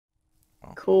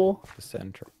Cool. The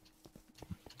center.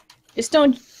 Just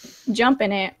don't jump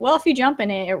in it. Well, if you jump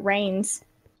in it, it rains.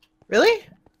 Really?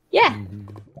 Yeah.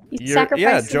 You sacrifice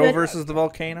yeah, the Joe good- versus the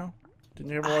volcano.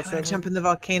 Didn't you ever watch I that? jump in the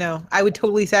volcano. I would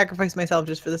totally sacrifice myself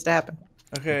just for this to happen.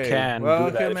 Okay, can do that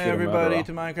if welcome you're a everybody murderer.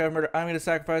 to Minecraft Murder. I'm going to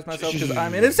sacrifice myself because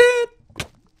I'm innocent.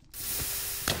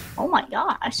 Oh my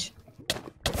gosh.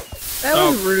 That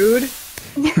was rude.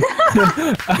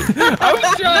 I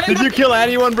was trying. Did you kill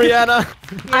anyone, Brianna?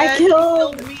 I you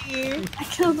killed- me. I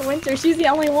killed Winter. She's the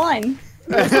only one.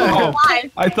 Oh,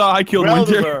 Alive. I thought I killed Well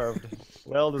Winter. deserved.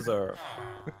 Well deserved.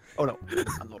 Oh no.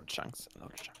 A lot of chunks. A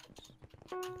lot of chunks.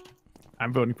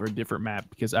 I'm voting for a different map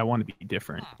because I want to be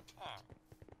different.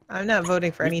 I'm not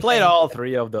voting for We've anything. played all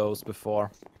 3 of those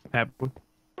before. Map-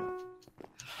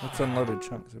 What's unloaded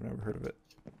chunks? I've never heard of it.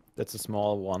 That's a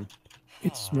small one.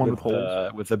 It's one with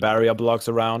holes. With the barrier blocks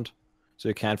around, so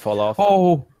you can't fall off.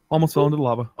 Oh, almost fell into the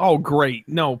lava. Oh, great.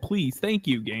 No, please. Thank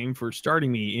you, game, for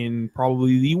starting me in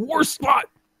probably the worst spot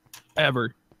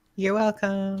ever. You're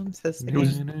welcome, sister. It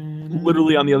was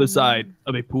literally on the other side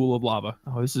of a pool of lava.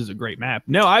 Oh, this is a great map.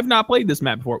 No, I've not played this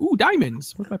map before. Ooh,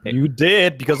 diamonds. What did I pick? You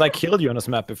did, because I killed you on this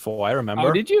map before, I remember.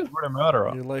 Oh, did you? You were the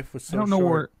murderer. Your life was so I don't know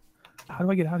short. where. How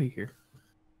do I get out of here?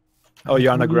 Oh,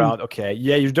 you're underground. Okay.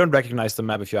 Yeah, you don't recognize the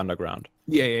map if you're underground.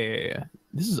 Yeah.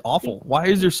 This is awful. Why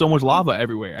is there so much lava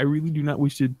everywhere? I really do not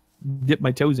wish to dip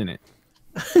my toes in it.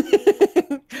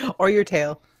 Or your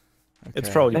tail. It's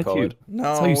Okay. probably That's you. powered. No,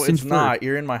 how you it's singe fur. not.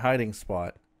 You're in my hiding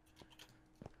spot.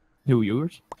 Who,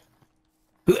 yours?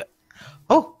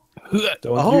 Oh,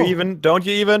 Don't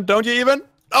you even?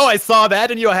 Oh, I saw that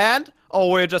in your hand.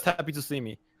 Oh, we're just happy to see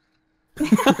me.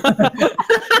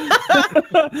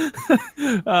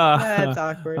 that's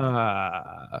awkward.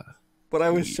 But I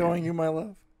was showing you my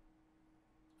love.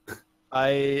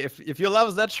 If your love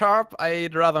is that sharp,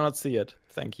 I'd rather not see it.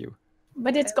 Thank you.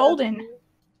 But it's golden.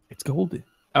 It's golden.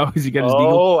 Oh, has he got his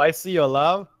deagle? Oh, I see your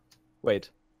love. Wait.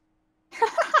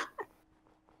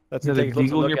 Let's Is that a take a closer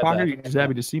deagle in look your at pocket? that. Or you're just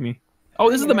happy to see me. Oh,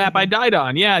 this is the map I died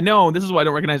on. Yeah, no, this is why I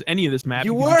don't recognize any of this map.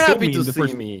 You because were killed happy me to in the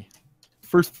see me.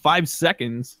 first 5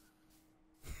 seconds.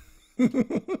 All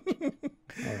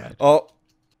right. Oh,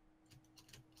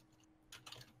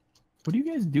 What are you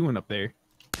guys doing up there?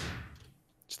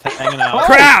 Just hanging out.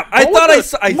 crap! I Oh, thought what I the-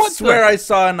 saw. I what swear the- I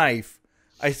saw a knife.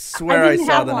 I swear I didn't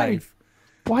saw have the one. knife.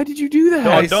 Why did you do that?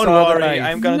 I Don't saw the worry, knife.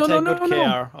 I'm gonna No, take no, good no, no.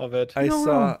 care of it. I No.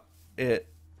 saw it.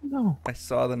 No. I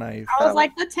saw the knife. I was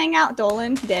like, let's hang out,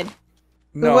 Dolan. Dead.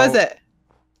 No, Who was it?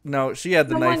 No, she had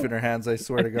the knife Someone- in her hands. I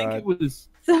swear I to think God. it was.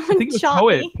 I Someone think it was shot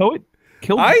Poet. me. Poet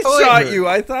killed. I Poet. shot you.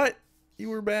 I thought you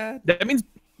were bad. That means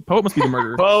Poet must be the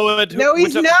murderer. Poet. No,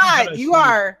 he's not. You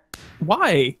are.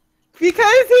 Why?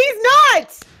 Because he's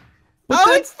not.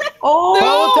 Oh, it's the...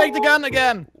 Oh, Poet, take the gun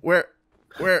again. Where?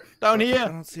 Down I here.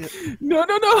 don't see it. No.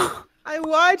 I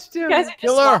watched him. you guys are just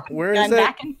Kill her. swapping Where gun is it?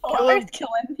 back and Kill him. forth,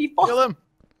 killing people. Kill him.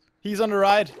 He's on the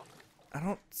right, I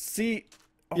don't see.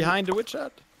 behind the witch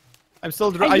hut. I'm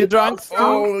still drunk. Are Are you you drunk? both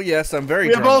Oh yes, I'm very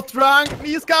We're drunk. both drunk.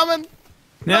 He's coming.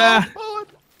 Nah. Poet.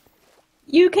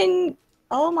 You can.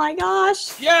 Oh my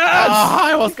gosh. Yes.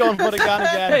 Ah, I was going for the gun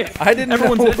again. Hey, I didn't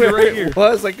Everyone's know hidden where right it here.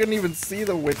 was. I couldn't even see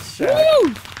the witch shack.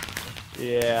 Woo!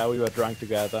 Yeah, we were drunk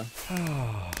together.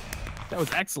 That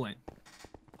was excellent.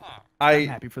 I'm I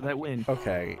happy for that win.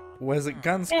 okay. Was it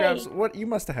gun scraps? What? You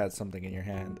must have had something in your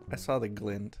hand. I saw the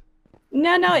glint.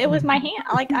 No, it was my hand.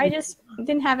 Like, I just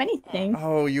didn't have anything.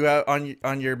 Oh, you have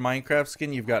on your Minecraft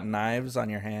skin. You've got knives on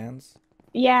your hands.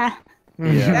 Yeah.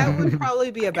 Yeah. That would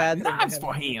probably be a bad thing. to Knives have.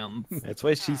 for him. That's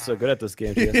why she's so good at this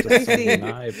game. She has just so many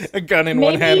knives. A gun in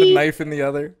one hand, a Maybe- knife in the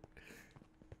other.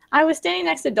 I was standing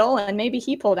next to Dolan. Maybe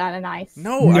he pulled out a knife.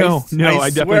 No, No, I I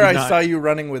definitely swear did I not. saw you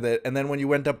running with it, and then when you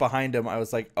went up behind him, I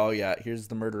was like, "Oh yeah, here's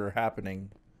the murderer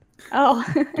happening." Oh.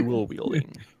 Dual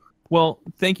wielding. Well,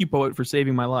 thank you, Poet, for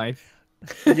saving my life.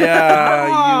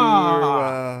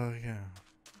 Yeah, yeah.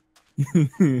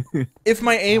 If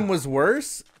my aim was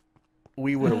worse,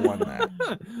 we would have won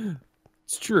that.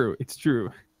 It's true. It's true.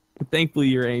 But thankfully,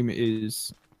 your aim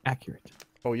is accurate.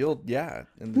 Oh, yeah,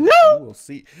 and No! you will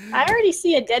see. I already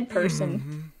see a dead person.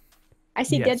 Mhm. I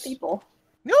see dead Yes. people.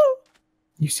 No.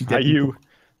 You see Are that? you?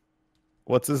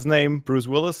 What's his name? Bruce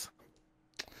Willis?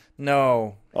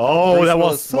 No. Oh, Bruce that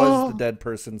Willis was the dead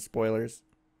person. Spoilers.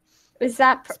 Is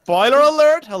that Spoiler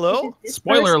alert! Hello? is this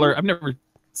Spoiler person- alert! I've never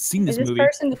seen Is this this movie.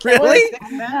 person the killer? Really?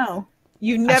 No.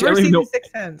 You've Actually, I never don't even seen know- The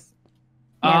Sixth Sense.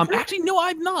 Never? Actually, no,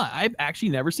 I've not. I've actually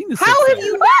never seen this. How have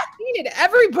you not seen it?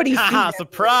 Everybody's seen Haha, it.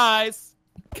 surprise!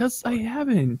 Because I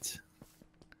haven't.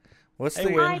 What's Hey,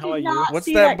 the Win, I how are did you? not What's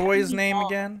see that coming boy's name at all.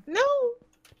 again? No.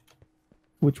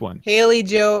 Which one? Haley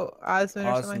Joe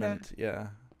Osment or something like that. Osmond. Yeah.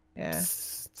 Yeah.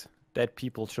 Psst. Dead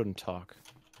people shouldn't talk.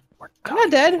 I'm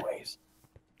not dead.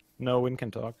 No one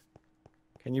can talk.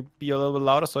 Can you be a little bit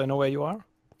louder so I know where you are?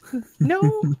 No.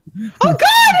 Oh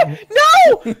God!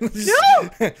 No! No!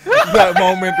 That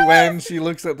moment when she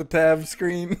looks at the tab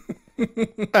screen.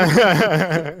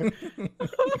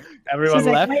 Everyone She's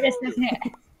like, left. wait a second.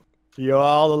 You're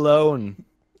all alone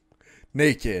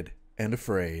Naked and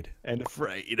afraid. and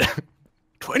afraid.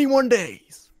 21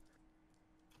 days.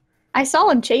 I saw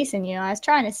him chasing you. I was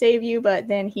trying to save you, but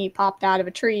then he popped out of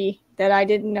a tree that I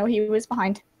didn't know he was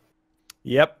behind.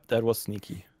 Yep, that was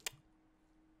sneaky.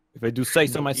 If I do say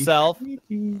so myself.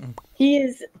 He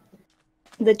is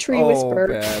the tree whisperer.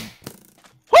 Bad.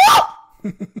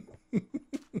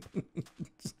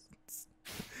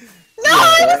 No!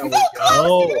 I was so go.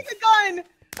 close to getting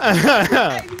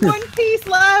the gun. One piece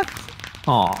left.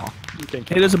 Aw. You can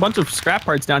Hey, there's a bunch of scrap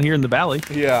parts down here in the valley.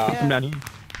 Yeah. Come down here.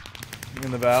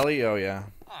 In the valley? Oh, yeah.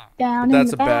 Down That's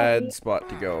in a the bad valley. spot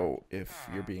to go if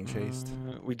you're being chased.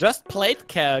 We just played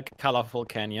Colorful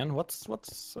Canyon. What's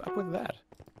up with that?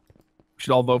 We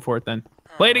should all vote for it then.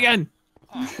 Play it again.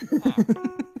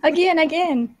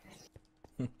 Again.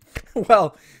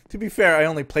 Well, to be fair, I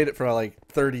only played it for like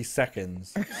 30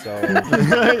 seconds. So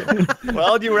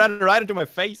Well, you ran right into my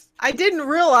face. I didn't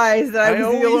realize that I was the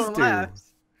only always one do. left.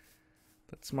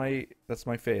 that's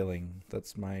my failing.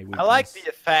 That's my weakness. I like the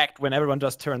effect when everyone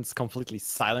just turns completely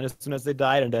silent as soon as they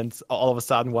die, and then all of a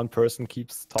sudden one person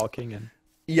keeps talking. And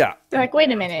Yeah, They're like,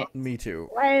 wait a minute. me too.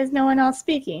 Why is no one else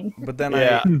speaking? But then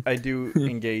Yeah. I do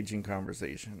engage in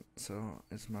conversation, so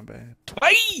it's my bad.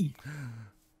 Hey!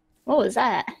 What was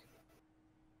that?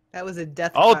 That was a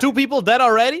death. oh, trap. 2 people dead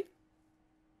already?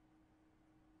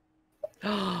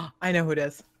 I know who it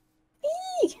is.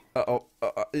 Uh-oh.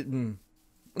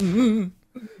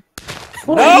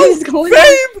 What No! is going on?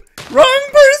 Babe! Wrong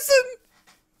person!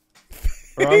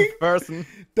 Wrong person.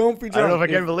 Don't be I don't know if I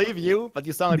drunk. can believe you, but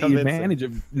you sound The convincing. advantage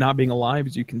of not being alive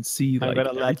is you can see I'm like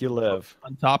gonna let you live.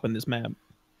 on top in this map.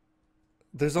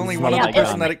 There's only This one is other not my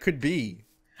person gun. that it could be.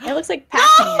 It looks like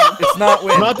Pac-Man. It's not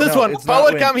Win. Not this No, one. It's not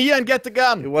Forward, Win. come here and get the It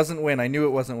gun. wasn't Win. I knew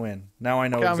it wasn't Win. Now I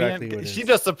know Come exactly here. what it is. She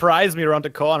just surprised me around the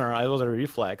corner. I was a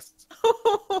reflex.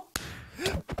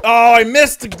 Oh, I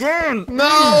missed again! No!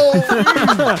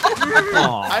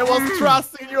 Aw. I was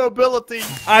trusting your ability.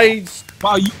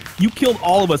 Wow, you killed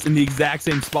all of us in the exact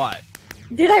same spot.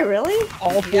 Did I really?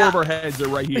 All 4 of our heads are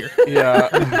right here. Yeah.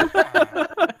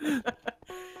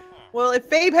 Well, if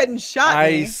Fabe hadn't shot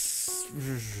me,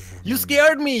 You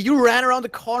scared me. You ran around the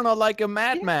corner like a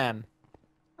madman.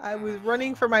 I was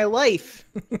running for my life.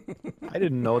 I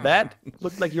didn't know that.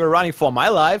 Looked like you were running for my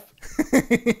life. I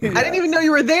didn't even know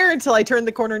you were there until I turned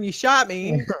the corner and you shot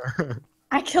me.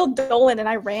 I killed Dolan and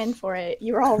I ran for it.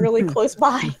 You were all really close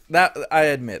by. That I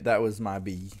admit that was my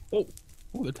B. Oh,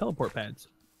 the teleport pads.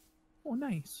 Oh,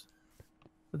 nice.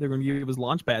 But they're going to give us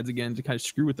launch pads again to kind of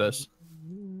screw with us.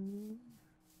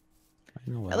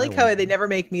 I like how they never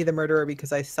make me the murderer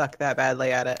because I suck that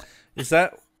badly at it. Is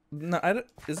that no? I don't.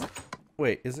 Is it?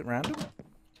 Wait, is it random?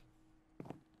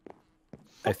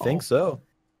 I think so.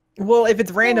 Well, if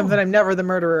it's random, then I'm never the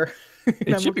murderer.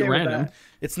 It I'm should be okay with random. that.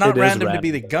 It's not It is random to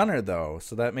be the random. gunner though,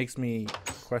 so that makes me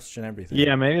question everything.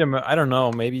 Yeah, maybe I don't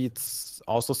know. Maybe it's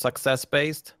also success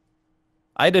based.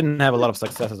 I didn't have a lot of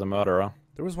success as a murderer.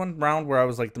 There was one round where I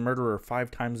was like the murderer 5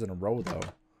 times in a row though,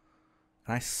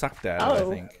 and I sucked at it. I Oh.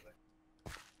 think.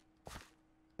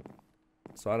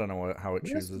 So I don't know how it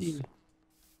chooses.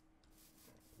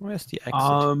 Where's the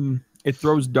exit? It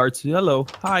throws darts. Hello.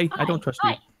 Hi. I don't trust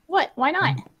you. What? Why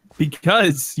not?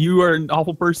 Because you are an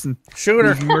awful person. Shooter,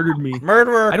 You've murdered me.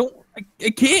 murderer. I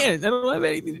can't. I don't have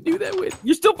anything to do that with.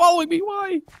 You're still following me.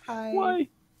 Why? Hi. Why?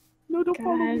 No, don't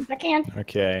follow me. Because I can.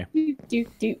 Okay.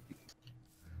 Do.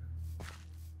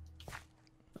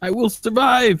 I will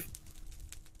survive.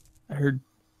 I heard.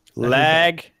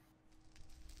 Lag.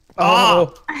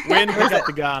 Oh, Win, we got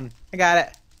the gun. I got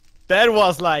it. That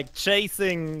was like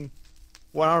chasing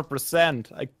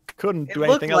 100%. I couldn't It do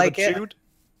anything looked else like but it. shoot.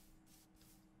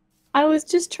 I was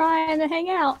just trying to hang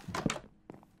out.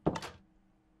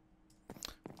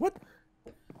 What?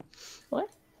 What?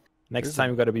 Next time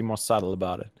you gotta be more subtle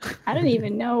about it. I don't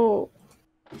even know.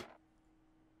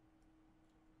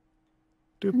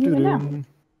 Doop, even know. doop,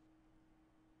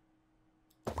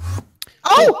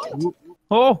 Oh!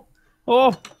 Oh.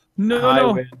 Oh. No. Hi,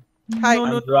 No. Win. Hi. No,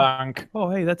 I'm no. drunk. Oh,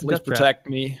 hey, that's a Please death trap. protect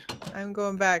me. I'm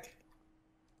going back.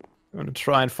 I'm gonna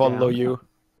try and follow Yeah. you.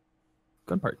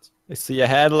 Gun parts. I see a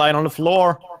headline on the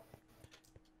floor.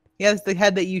 Yes, the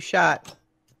head that you shot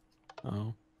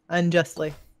Oh.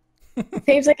 unjustly.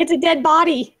 Fabe's like, it's a dead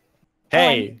body.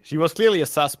 Hey, she was clearly a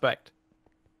suspect.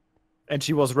 And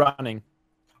she was running.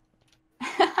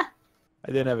 I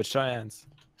didn't have a chance.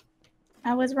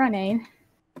 I was running.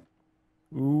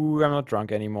 Ooh, I'm not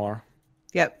drunk anymore.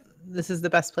 Yep, this is the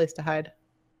best place to hide.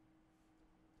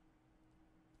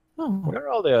 Oh, Where are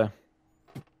all the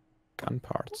gun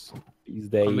parts these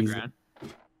days? on the ground.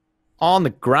 On the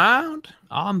ground?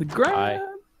 On the ground.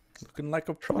 Looking like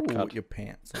a pro Shortcut. with your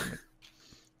pants on.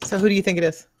 So who do you think it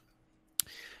is?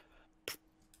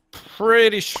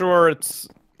 Pretty sure it's...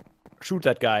 Shoot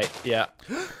that guy. Yeah.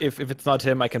 If it's not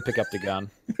him, I can pick up the gun.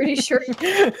 Pretty sure.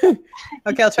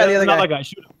 Okay, I'll try the other Another guy. guy.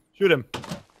 Shoot him. Shoot him.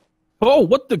 Oh,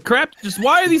 what the crap? Just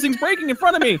why are these things breaking in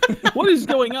front of me? What is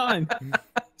going on?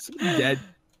 Somebody's dead.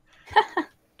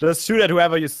 Just shoot at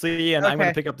whoever you see, and I'm gonna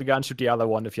Okay. pick up the gun, shoot the other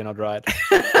one if you're not right.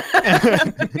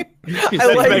 I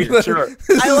Just like making this. sure. This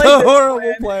is I like a this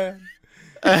horrible plan.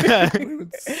 We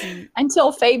would see-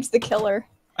 Until Fabe's the killer.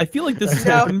 I feel like this has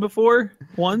No. happened before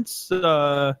once.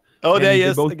 Oh, and there he they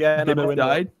is both, again. They on the both window.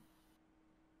 died.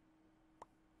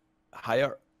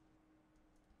 Higher.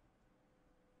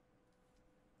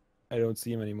 I don't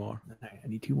see him anymore. I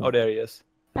need two more. Oh, there he is.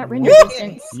 That render Woo!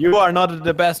 distance. You are not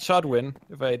the best shot, Win.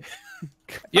 If I If I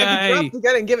could Yay! drop the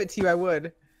gun and give it to you, I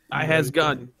would. I has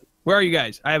gun. Where are you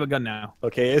guys? I have a gun now.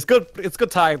 okay, it's good. It's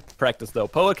good time practice though.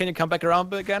 Poe, can you come back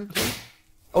around again?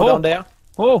 Oh. Down there.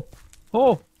 Oh,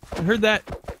 I heard that.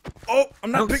 Oh, I'm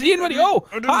I not don't see anybody. Oh,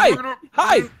 I didn't hi, pick it up.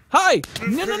 hi.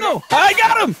 No. I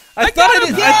got him. I thought I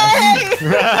did.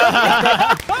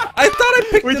 I thought I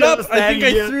picked We're it up. just I think standing I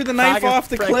here, threw the knife off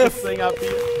the cliff. practicing up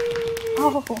here.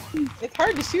 Oh. It's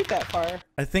hard to shoot that far.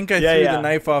 I think I Yeah, threw yeah. the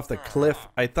knife off the cliff.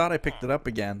 I thought I picked it up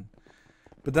again,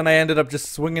 but then I ended up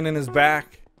just swinging in his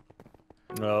back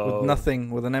No. with nothing,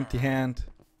 with an empty hand.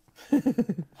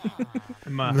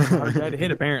 I'm a hard guy to hit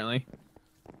apparently.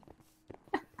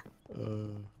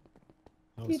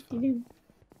 That was fun.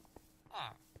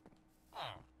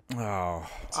 Oh,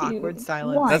 Awkward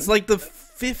silence. one. that's like the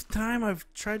 5th time I've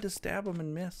tried to stab him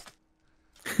and missed.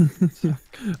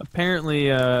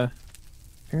 Apparently, I'm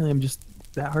just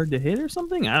that hard to hit or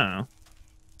something. I don't know.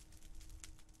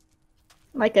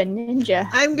 Like a ninja.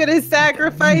 I'm gonna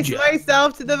sacrifice Ninja.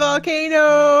 myself to the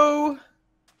volcano.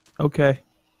 Okay.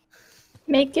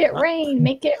 Make it rain.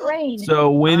 Make it rain. So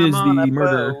when is I'm on the a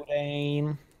murder? boat,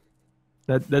 Aim.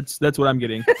 That's what I'm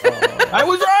getting. Oh, I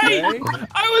was right. Okay.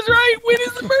 I was right. When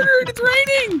is the murder? And it's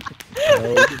raining. no,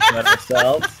 we can let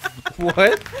ourselves.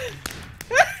 What?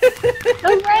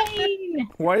 The rain.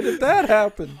 Why did that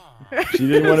happen? She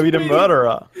didn't want to be the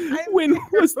murderer. When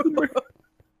was the murder?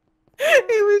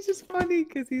 It was just funny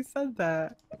because he said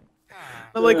that.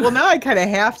 I'm like, well, now I kind of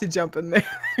have to jump in there.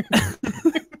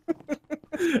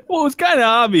 Well, it's kind of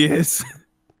obvious.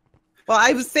 Well,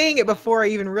 I was saying it before I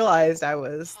even realized I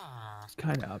was. It's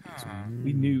kind of obvious.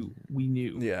 We knew.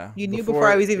 Yeah. You knew before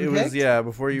I was even it was, picked? Yeah,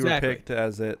 before you Exactly. were picked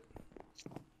as it.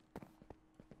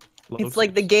 It's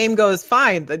like the game goes,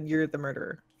 fine, then you're the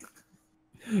murderer.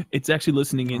 It's actually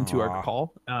listening into Aw. our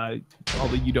call.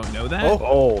 Although you don't know that.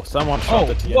 Oh, someone shot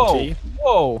the TNT.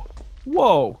 Whoa.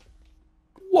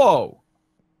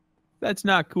 That's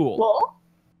not cool. Well,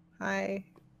 Hi.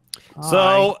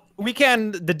 So we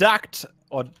can deduct,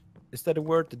 or is that a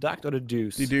word? Deduct or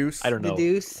deduce? Deduce. I don't know.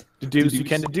 Deduce. Deduce. You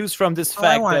can deduce from this Oh, I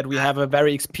fact want that we that. have a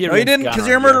very experienced. No, you didn't, gunner because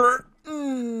you're a here. murderer.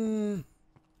 Mm.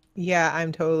 Yeah,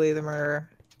 I'm totally the murderer.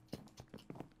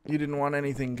 You didn't want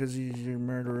anything because you're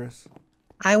murderous.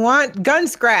 I want gun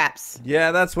scraps.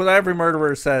 Yeah, that's what every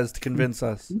murderer says to convince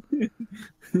us.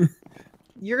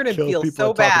 You're gonna Kill feel people so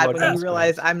and talk bad about when gun you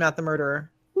realize I'm not the murderer.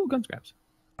 Ooh, gun scraps.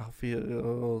 I'll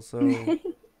feel so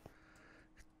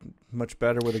much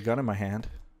better with a gun in my hand.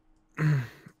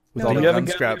 With all Do the you have a gun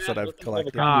gun scraps in that your I've hand?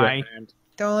 collected. Hi.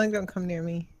 Don't come near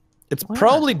me. It's Why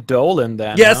probably Dolan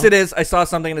then. Yes, no? it is. I saw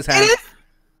something in his hand.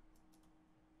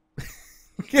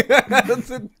 That's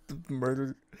a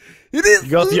murder. It is.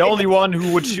 Because the only one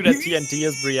who would shoot at TNT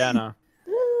is Brianna.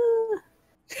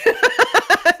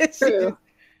 true.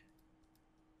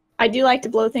 I do like to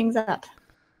blow things up.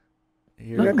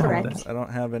 Here, You're I don't- correct. I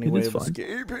don't have any It way is of fun.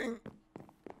 escaping.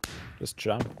 Just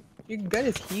jump. Your gun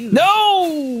is huge. No!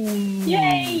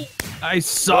 Yay! I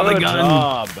saw the Good gun.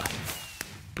 job.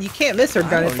 You can't miss her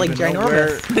gun. I It's like don't even know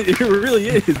where- ginormous. It really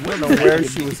is. I don't know where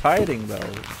she was hiding though.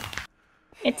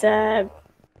 It's a.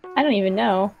 I don't even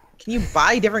know. Can you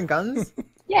buy different guns?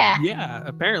 Yeah. Yeah,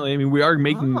 apparently. I mean, we are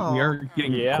making, Oh. we are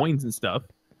getting Yeah. coins and stuff.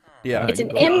 Yeah, It's an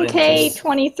Go ahead.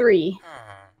 MK23.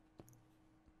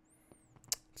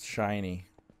 it's shiny.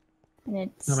 And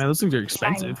it's. Oh man, those things are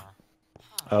expensive.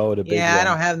 Oh, the big Yeah, I one.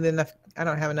 don't have enough. I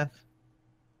don't have enough.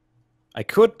 I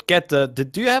could get the.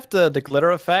 Do you have the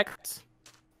glitter effect?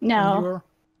 No.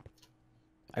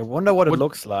 I wonder what it What-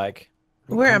 looks like.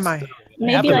 Where am I?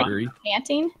 Maybe Half like agree.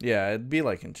 chanting. Yeah, it'd be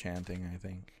like enchanting, I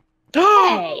think.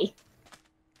 Hey.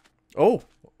 Oh.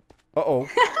 Uh-oh.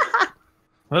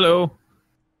 Hello,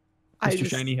 I Mr.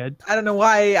 just- Shiny Head. I don't know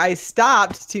why I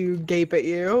stopped to gape at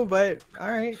you, but all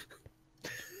right.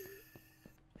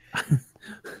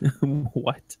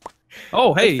 What?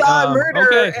 Oh, hey. saw a murder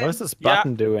Okay. What is this Yeah.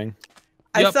 button doing?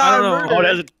 I Yep, saw I a don't know. murder. Oh,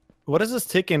 there's a, what is this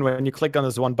ticking when you click on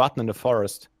this one button in the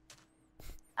forest?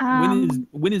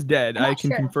 Win is dead. I'm I not can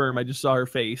sure. confirm. I just saw her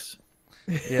face.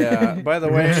 Yeah, by the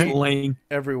Just way, laying.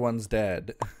 everyone's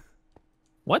dead.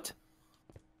 What?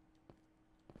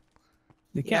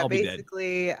 They can't Yeah, all be dead.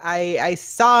 basically, I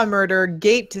saw a murder,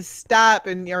 gaped to stop,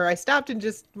 or I stopped and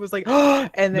just was like, oh,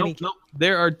 and then Nope, nope.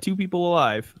 There are 2 people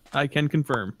alive. I can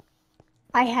confirm.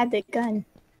 I had the gun.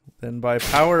 Then by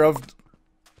power of...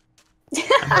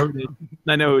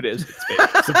 I know who it is. It's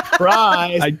fake.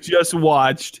 Surprise! I just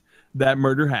watched that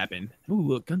murder happen. Oh,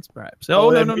 look, gun scraps. Oh,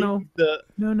 no, that no, means no. the-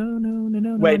 No.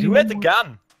 Wait, no, who no, had the no.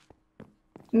 gun?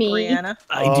 Me. Brianna.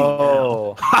 I do.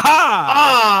 Oh. Ha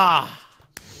ha! Ah!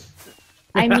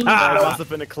 I mean, That must have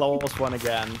been a close one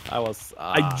again. I was.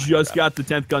 I just got the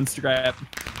 10th gun scrap.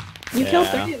 you killed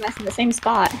Yeah. 3 of us in the same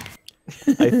spot.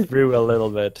 I threw a little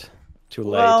bit too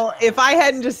late. Well, if I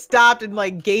hadn't just stopped and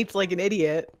like gaped like an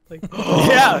idiot, like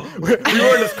Yeah, we were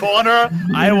in this corner.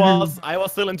 I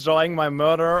was still enjoying my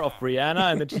murder of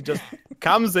Brianna, and then she just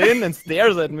comes in and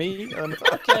stares at me. And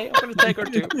okay, I'm gonna take her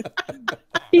too.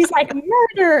 He's like,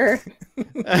 murder!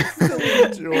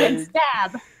 And Enjoying.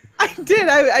 stab. I did.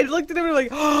 I looked at him and like,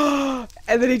 oh,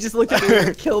 and then he just looked at me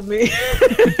and killed me.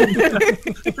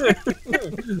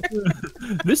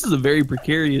 This is a very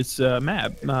precarious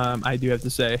map, I do have to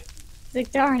say. He's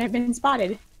like, darn, I've been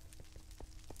spotted.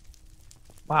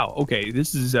 Wow, okay,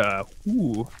 this is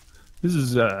ooh. This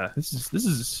is This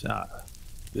is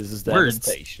Words.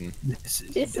 devastation. this is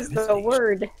This is the devastation.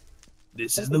 word.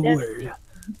 This is the Yes. word.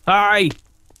 Hi.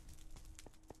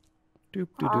 Doop,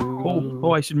 doo, doo.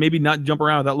 Oh, I should maybe not jump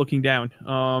around without looking down.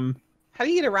 How do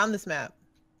you get around this map?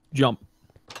 Jump.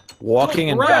 Walking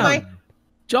and Where am running. I?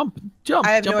 Jump.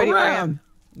 I have Jump no idea where I around.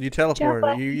 You Jump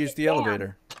teleported. up You and used the down.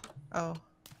 elevator. Oh,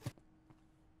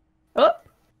 Oh,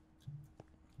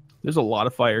 There's a lot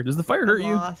of fire. Does the fire hurt I'm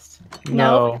you? lost.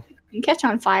 No. you can catch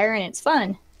on fire and it's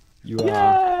fun. You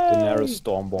are Daenerys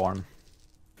Stormborn.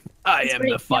 I It's am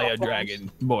pretty the fire camouflage.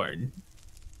 dragon born.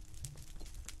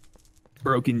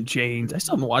 Broken chains. I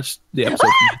still haven't watched the episode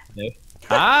from yesterday.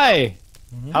 Hi.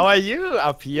 How are you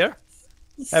up here?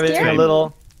 Having Scared a me.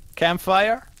 little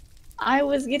campfire? I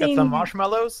was Got getting. some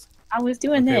marshmallows? I was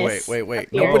doing Okay, this. wait. up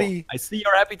here. Nobody. I see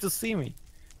you're happy to see me.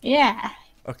 Yeah.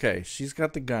 Okay, she's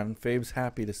got the gun. Fabe's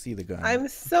happy to see the gun. I'm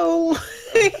so.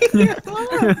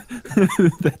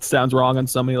 That sounds wrong on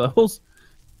so many levels.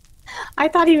 I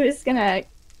thought he was gonna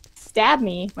stab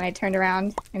me when I turned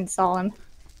around and saw him.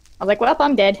 I was like, well,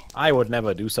 I'm dead. I would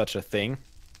never do such a thing.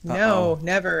 No,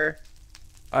 never.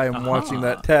 I am watching Ah.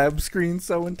 that tab screen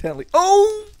so intently.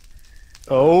 Oh!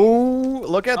 Oh,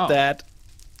 look at Oh. that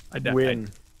I died. win.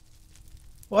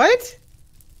 What?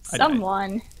 I died.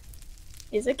 Someone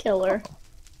is a killer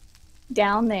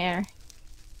down there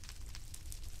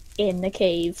in the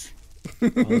cave. I'll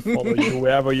follow you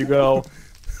wherever you go.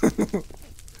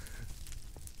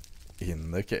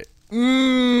 In the cave.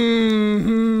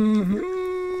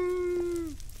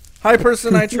 Mm-hmm. Hi,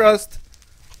 person I trust.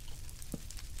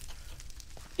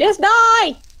 Just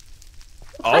die!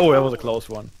 Oh, that was a close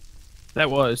one. That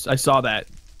was. I saw that.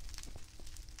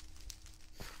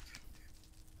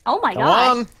 Oh my Come gosh.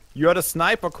 on. You're the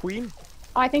sniper queen.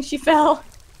 Oh, I think she fell.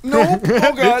 No.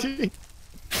 Oh, God. Did she?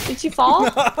 Did she fall?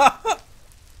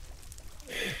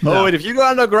 Oh, wait, if you go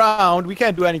underground, we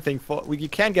can't do anything for. You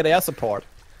can't get air support.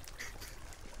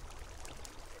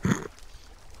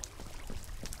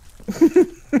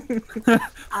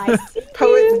 I see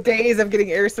Poet's you. days of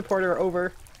getting air support are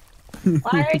over.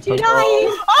 Why aren't you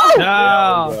dying? Oh! There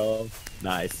No. we go.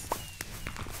 Nice.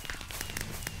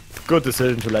 Good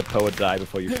decision to let Poet die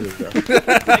before you shoot her.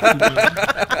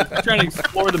 I'm trying to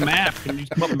explore the map. Can you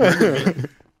just come up and murder me?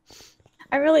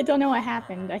 I really don't know what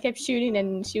happened. I kept shooting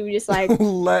and she was just like,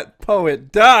 Let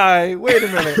poet die. Wait a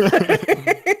minute.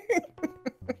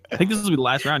 I think this will be the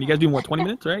last round. You guys doing what? 20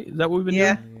 minutes, right? Is that what we've been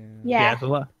Yeah. doing? yeah, So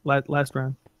last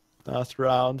round. Last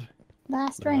round.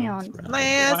 last round.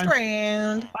 Last Fine.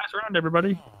 round. Last round,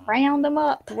 everybody. Round them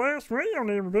up. Last round,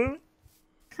 everybody.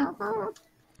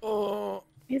 Oh,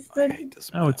 It's I the hate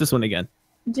this Oh, map. it's this one again.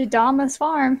 Jadama's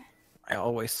farm. I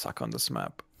always suck on this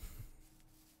map.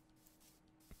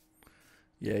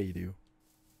 Yeah, you do.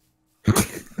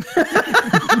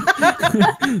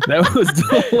 That was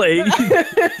delayed.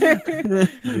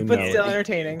 You But know still it.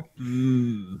 entertaining.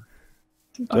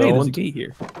 Oh, hey, there's a Don't. gate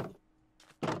here.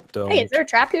 Don't. Hey, is there a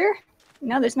trap here?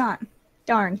 No, there's not.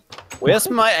 Darn. Where's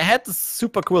my? I had this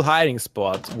super cool hiding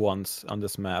spot once on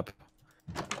this map.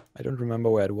 I don't remember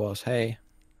where it was. Hey,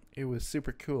 It was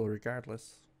super cool,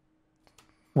 regardless.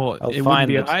 Well, I'll it wouldn't find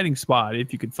be a it. hiding spot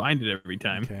if you could find it every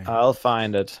time. Okay. I'll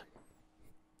find it.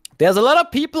 There's a lot of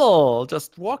people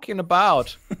just walking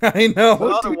about. I know.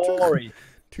 Not Too worry.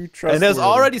 Too trustworthy. And there's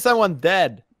already someone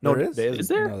dead. No, There is? Is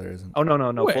there? No, there isn't. Oh no.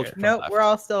 Where? Fultron Nope, left. we're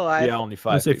all still alive. Yeah, only I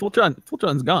 5. say people.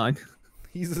 Fultron's gone.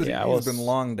 He's Yeah, I he's was- been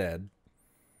long dead.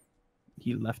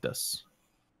 He left us.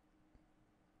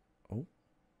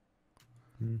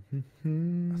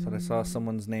 I thought I saw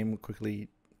someone's name quickly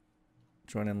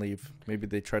join and leave. Maybe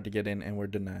they tried to get in and were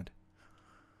denied.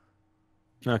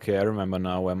 Okay, I remember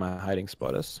now where my hiding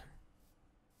spot is.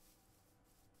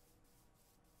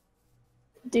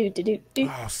 Do.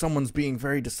 Oh, someone's being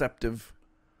very deceptive.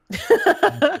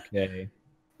 Okay,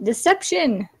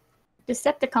 Deception.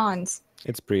 Decepticons.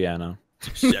 it's Brianna.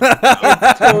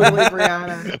 Totally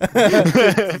Brianna.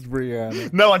 It's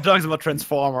Brianna. No one talks about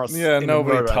Transformers. Yeah, in the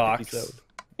nobody Murdoch talks. episode.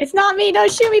 It's not me.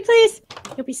 Don't shoot me, please.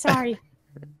 You'll be sorry.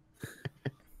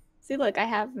 See, look, I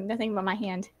have nothing but my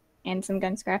hand and some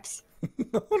gun scraps.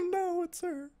 Oh no, it's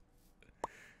her.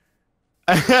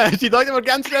 She talked about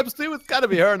gun straps too. It's gotta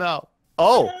be her now.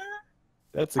 Oh,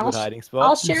 that's a good I'll hiding spot.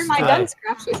 I'll share my gun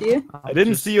scraps with you. I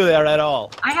didn't see you there at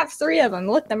all. I have 3 of them.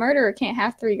 Look, the murderer can't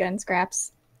have 3 gun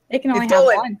scraps. They can only It's have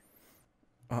stolen.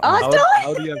 1. Uh-oh. Oh, it's How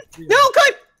stolen! do you have 3? No,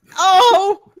 cut!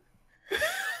 Oh!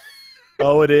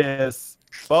 Oh, it is.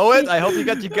 Poet, I hope you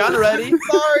got your gun ready.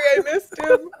 Sorry, I missed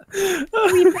him.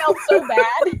 We felt so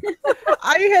bad.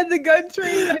 I had the gun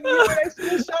trained on you, and I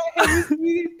should have shot him.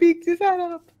 He peeked his head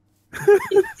up.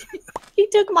 He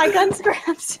took my gun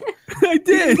scraps. I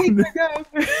did. He took the gun.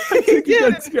 I He took the did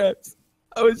gun it. scraps.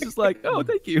 I was just like, oh,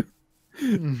 thank you.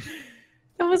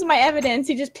 That was my evidence.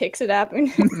 He just picks it up and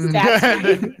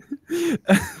stabs me.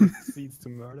 Seeds to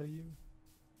murder you.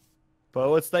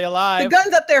 Poet, stay The alive.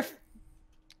 gun's up there.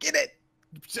 Get it.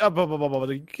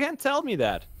 You can't tell me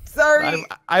that. Sorry.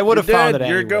 I would have found it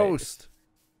You're anyway. a ghost.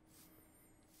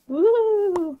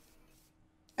 Woo!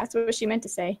 That's what she meant to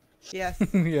say. Yes.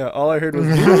 Yeah, all I heard was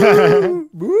boo,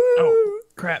 boo. Oh,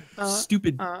 crap.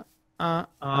 Stupid.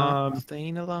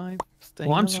 Staying alive. Staying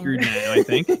Well, I'm alive. screwed now, I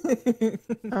think.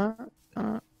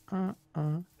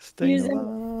 Staying Using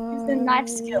alive. knife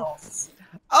skills.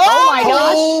 Oh, my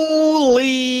gosh!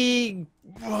 Holy!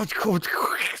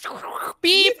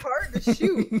 Beep. Hard to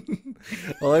shoot.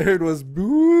 All I heard was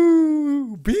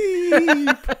boo, beep.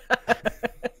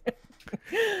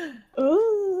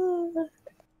 Ooh.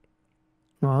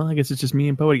 Well, I guess it's just me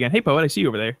and Poet again. Hey, Poet, I see you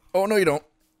over there. Oh no, you don't.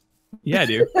 Yeah, I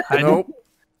do. Hiding, Nope.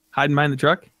 hiding behind the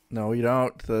truck. No, you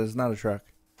don't. There's not a truck.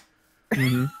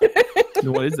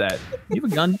 What is that? You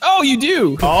have a gun? Oh, you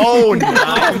do. Oh, Oh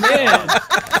nice. man!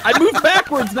 I moved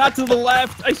backwards, not to the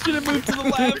left. I should have moved to the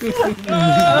left.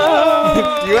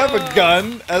 You have a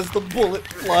gun as the bullet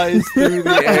flies through the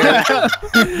air.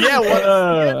 Yeah, what?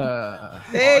 Uh,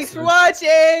 Thanks for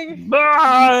watching.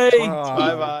 bye. Wow.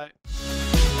 Bye bye.